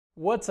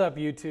What's up,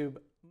 YouTube?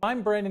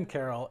 I'm Brandon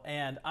Carroll,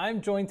 and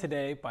I'm joined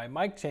today by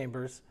Mike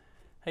Chambers.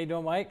 How you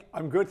doing, Mike?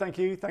 I'm good, thank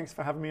you. Thanks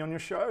for having me on your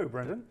show,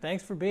 Brendan.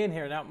 Thanks for being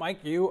here. Now, Mike,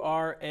 you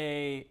are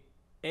a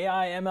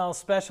AI ML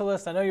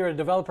specialist. I know you're a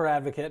developer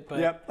advocate, but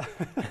yep,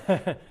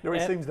 it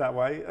always seems that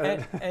way.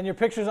 And your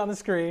picture's on the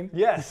screen.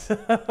 Yes,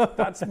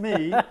 that's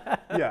me.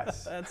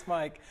 Yes, that's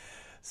Mike.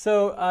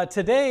 So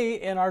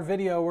today in our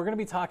video, we're going to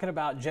be talking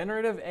about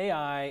generative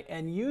AI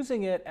and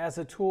using it as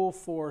a tool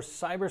for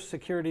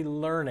cybersecurity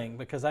learning,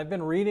 because I've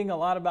been reading a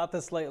lot about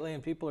this lately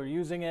and people are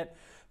using it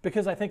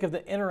because I think of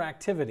the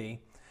interactivity.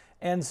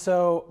 And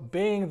so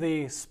being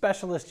the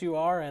specialist you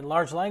are in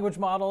large language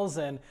models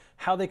and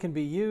how they can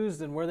be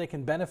used and where they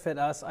can benefit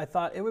us, I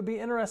thought it would be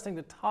interesting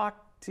to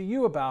talk to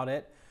you about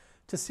it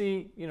to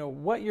see,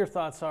 what your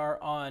thoughts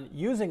are on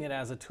using it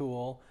as a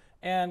tool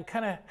and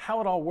kind of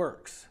how it all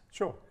works.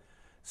 Sure.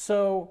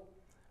 So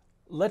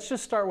let's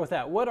just start with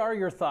that. What are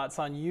your thoughts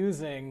on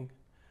using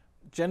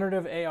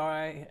generative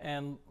AI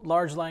and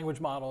large language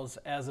models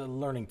as a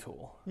learning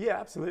tool? Yeah,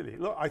 absolutely.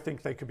 Look, I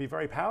think they could be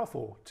very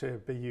powerful to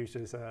be used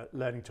as a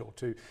learning tool,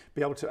 to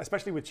be able to,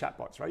 especially with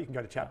chatbots, right? You can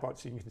go to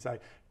chatbots and you can say,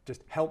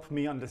 just help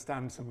me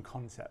understand some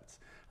concepts.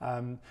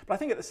 But I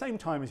think at the same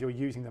time as you're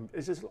using them,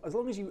 it's just, as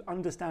long as you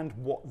understand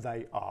what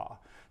they are.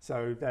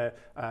 So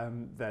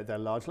they're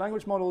large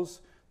language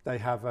models, they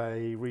have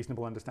a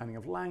reasonable understanding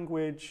of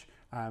language,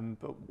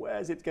 but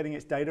where's it getting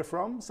its data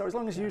from? So as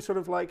long as you sort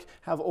of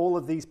have all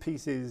of these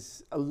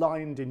pieces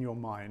aligned in your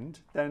mind,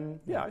 then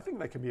I think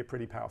they can be a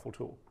pretty powerful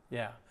tool.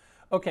 Yeah.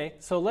 Okay,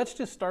 so let's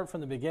just start from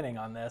the beginning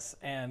on this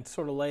and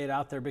sort of lay it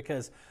out there,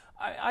 because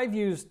I've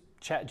used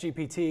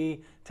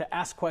ChatGPT to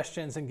ask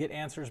questions and get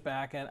answers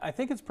back, and I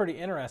think it's pretty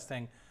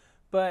interesting.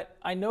 But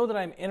I know that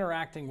I'm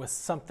interacting with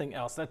something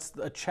else. That's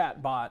a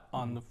chat bot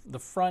on the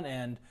front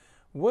end.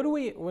 What do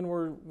we, when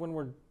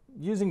we're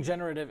using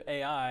generative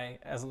AI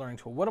as a learning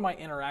tool, what am I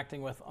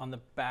interacting with on the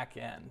back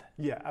end?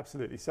 Yeah,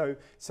 absolutely. So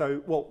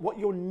what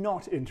you're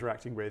not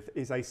interacting with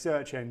is a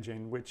search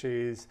engine which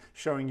is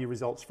showing you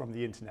results from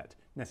the internet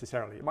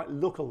necessarily. It might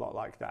look a lot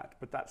like that,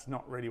 but that's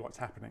not really what's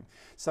happening.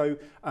 So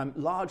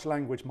large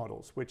language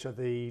models, which are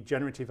the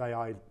generative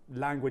AI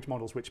language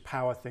models which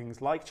power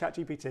things like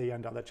ChatGPT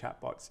and other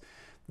chatbots,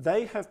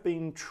 they have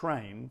been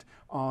trained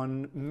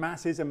on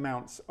massive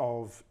amounts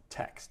of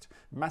text,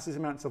 massive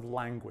amounts of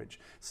language.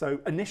 So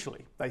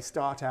initially, they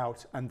start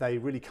out and they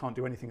really can't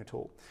do anything at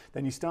all.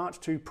 Then you start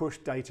to push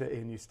data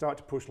in, you start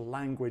to push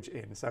language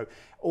in. So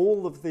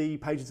all of the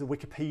pages of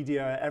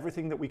Wikipedia,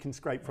 everything that we can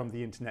scrape from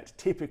the internet,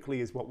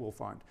 typically is what we'll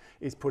find,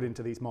 is put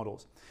into these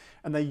models.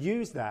 And they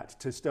use that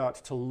to start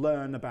to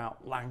learn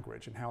about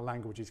language and how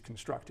language is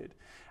constructed.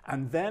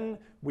 And then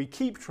we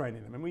keep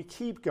training them and we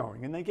keep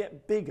going, and they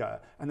get bigger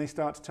and they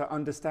start to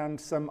understand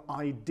some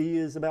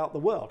ideas about the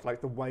world,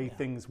 like the way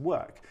things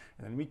work.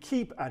 And then we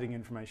keep adding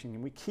information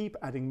and we keep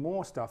adding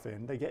more stuff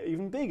in. They get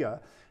even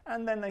bigger,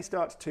 and then they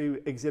start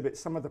to exhibit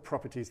some of the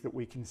properties that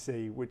we can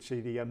see, which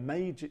are the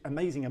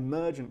amazing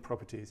emergent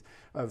properties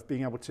of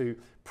being able to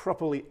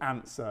properly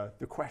answer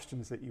the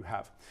questions that you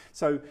have.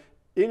 So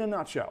in a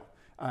nutshell,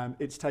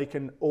 it's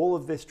taken all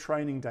of this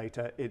training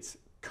data, it's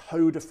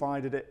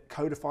codified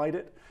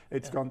it.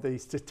 It's got the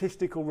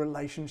statistical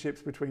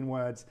relationships between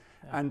words,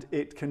 and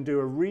it can do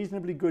a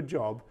reasonably good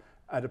job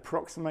at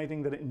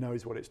approximating that it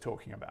knows what it's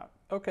talking about.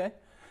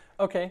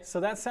 Okay, so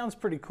that sounds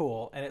pretty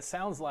cool, and it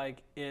sounds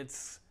like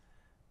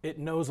it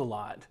knows a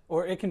lot,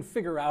 or it can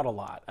figure out a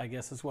lot, I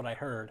guess is what I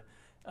heard.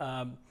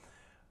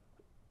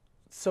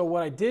 So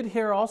what I did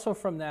hear also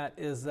from that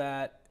is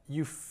that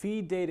you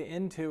feed data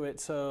into it.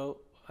 So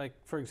like,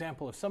 for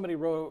example, if somebody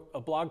wrote a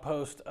blog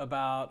post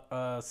about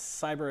a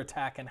cyber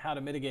attack and how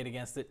to mitigate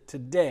against it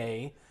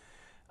today,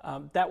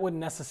 that wouldn't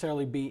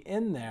necessarily be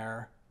in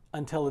there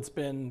until it's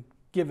been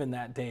given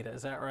that data.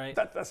 Is that right?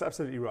 That's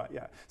absolutely right,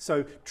 yeah.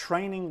 So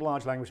training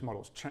large language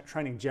models,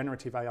 training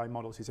generative AI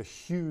models is a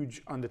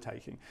huge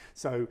undertaking.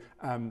 So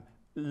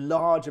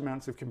large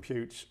amounts of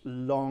compute,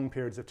 long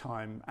periods of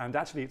time, and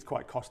actually it's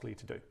quite costly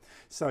to do.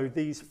 So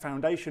these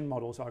foundation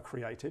models are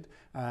created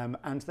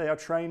and they are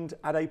trained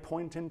at a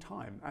point in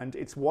time, and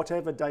it's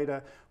whatever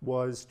data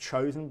was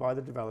chosen by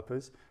the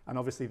developers, and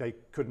obviously they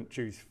couldn't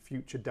choose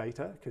future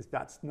data because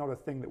that's not a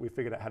thing that we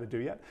figured out how to do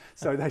yet.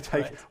 So they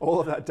take all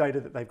of that data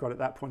that they've got at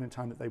that point in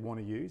time that they want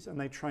to use, and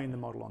they train the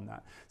model on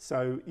that.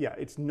 So yeah,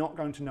 it's not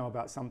going to know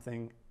about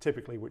something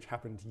typically which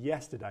happened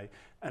yesterday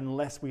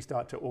unless we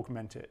start to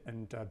augment it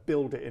and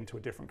build it into a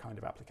different kind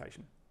of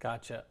application.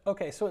 Gotcha.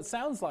 Okay, so it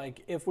sounds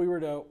like if we were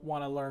to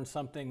want to learn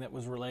something that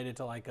was related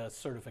to like a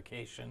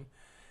certification,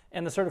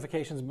 and the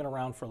certification's been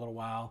around for a little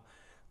while,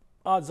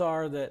 odds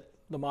are that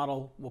the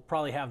model will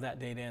probably have that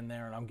data in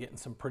there, and I'm getting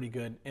some pretty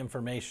good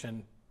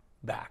information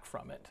back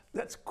from it.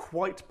 That's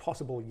quite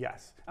possible,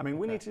 yes. I mean,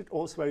 we need to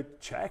also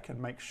check and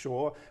make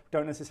sure,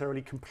 don't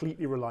necessarily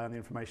completely rely on the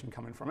information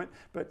coming from it,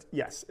 but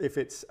yes, if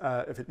it's,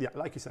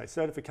 like you say,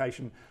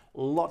 certification,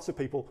 lots of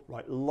people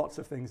write lots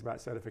of things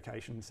about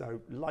certification, so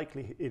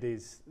it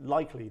is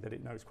likely that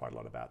it knows quite a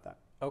lot about that.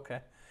 Okay,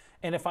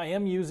 and if I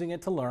am using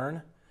it to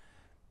learn,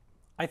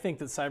 I think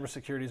that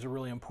cybersecurity is a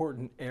really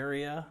important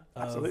area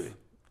of Absolutely.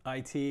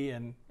 IT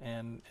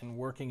and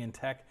working in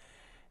tech.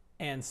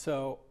 And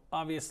so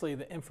obviously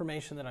the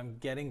information that I'm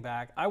getting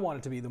back, I want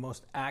it to be the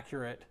most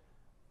accurate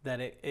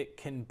that it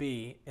can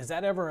be. Is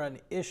that ever an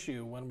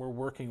issue when we're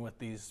working with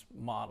these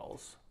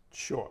models?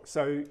 Sure.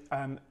 So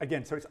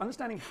again, so it's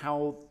understanding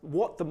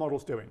what the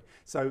model's doing.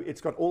 So it's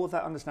got all of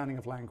that understanding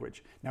of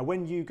language. Now,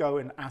 when you go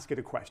and ask it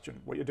a question,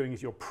 what you're doing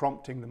is you're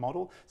prompting the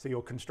model. So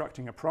you're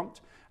constructing a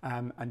prompt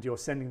and you're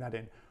sending that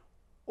in.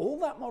 All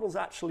that model's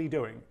actually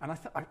doing, and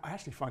I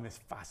actually find this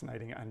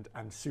fascinating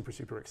and super,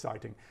 super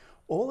exciting.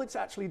 All it's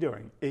actually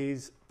doing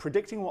is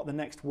predicting what the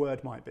next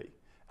word might be.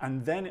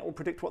 And then it will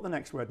predict what the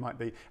next word might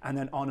be, and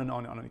then on and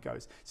on and on it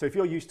goes. So if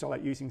you're used to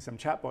like using some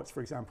chatbots,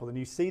 for example, and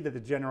you see that the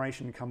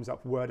generation comes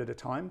up word at a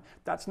time,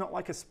 that's not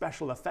like a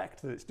special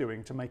effect that it's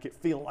doing to make it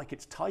feel like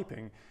it's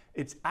typing.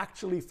 It's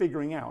actually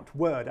figuring out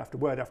word after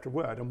word after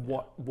word and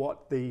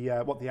what the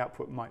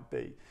output might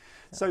be.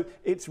 So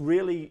it's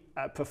really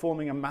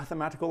performing a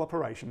mathematical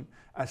operation,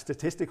 a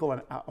statistical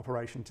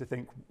operation to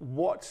think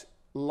what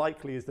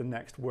likely is the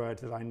next word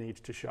that I need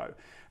to show.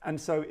 And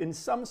so in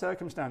some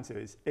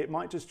circumstances, it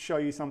might just show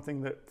you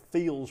something that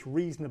feels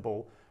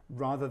reasonable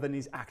rather than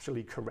is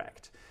actually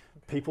correct.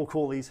 People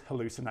call these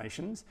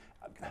hallucinations.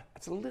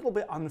 It's a little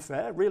bit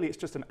unfair. Really, it's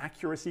just an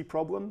accuracy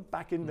problem.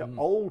 Back in the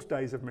old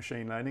days of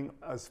machine learning,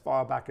 as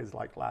far back as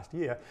like last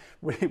year,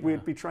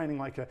 we'd be training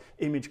like an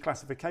image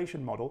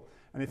classification model.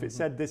 And if it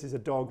said this is a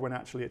dog when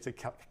actually it's a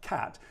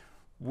cat,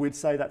 we'd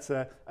say that's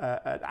an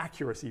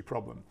accuracy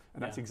problem.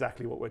 And that's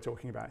exactly what we're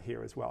talking about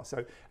here as well.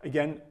 So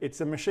again,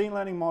 it's a machine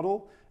learning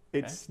model.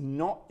 It's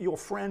not your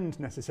friend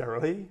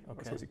necessarily,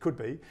 I suppose it could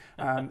be.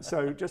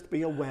 So just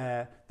be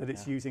aware that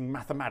it's using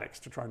mathematics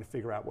to try and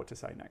figure out what to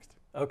say next.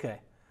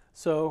 Okay,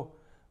 so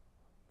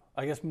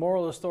I guess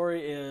moral of the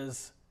story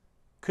is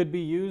could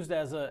be used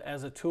as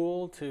a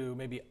tool to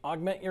maybe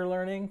augment your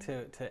learning,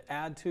 to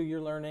add to your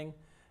learning.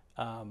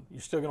 You're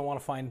still gonna wanna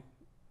find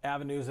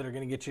avenues that are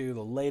going to get you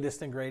the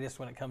latest and greatest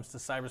when it comes to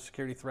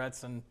cybersecurity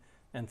threats and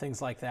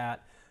things like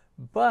that.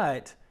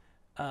 But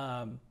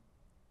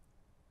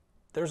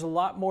there's a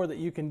lot more that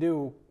you can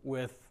do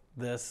with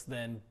this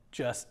than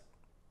just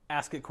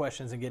ask it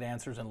questions and get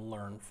answers and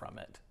learn from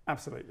it.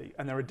 Absolutely.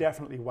 And there are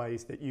definitely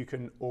ways that you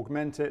can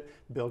augment it,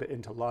 build it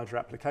into larger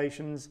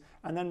applications,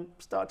 and then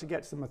start to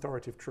get some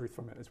authoritative truth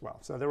from it as well.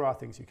 So there are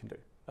things you can do.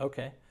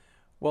 Okay.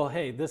 Well,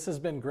 hey, this has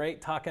been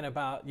great talking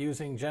about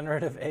using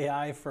generative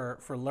AI for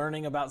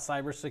learning about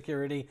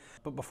cybersecurity.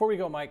 But before we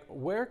go, Mike,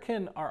 where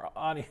can our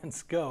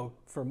audience go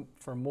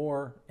for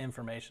more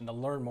information, to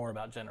learn more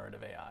about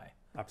generative AI?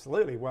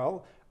 Absolutely.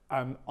 Well,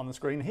 on the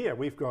screen here,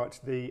 we've got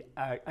the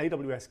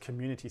AWS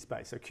community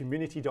space, so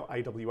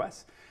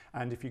community.aws.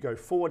 And if you go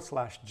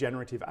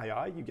 /generative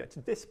AI, you get to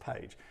this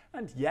page.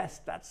 And yes,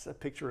 that's a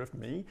picture of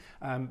me,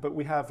 but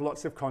we have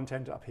lots of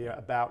content up here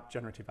about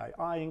generative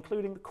AI,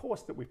 including the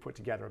course that we've put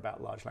together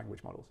about large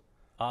language models.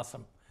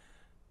 Awesome.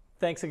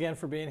 Thanks again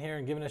for being here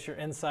and giving us your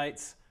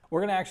insights.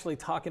 We're going to actually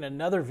talk in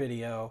another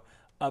video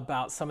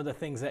about some of the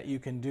things that you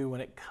can do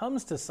when it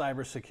comes to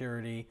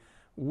cybersecurity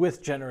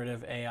with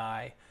generative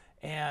AI,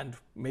 and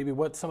maybe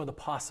what some of the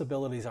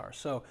possibilities are.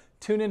 So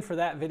tune in for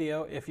that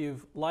video. If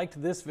you've liked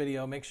this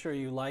video, make sure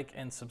you like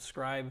and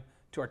subscribe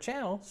to our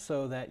channel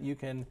so that you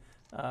can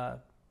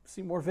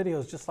see more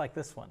videos just like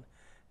this one.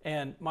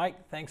 And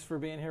Mike, thanks for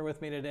being here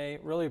with me today.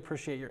 Really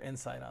appreciate your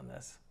insight on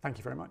this. Thank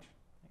you very much.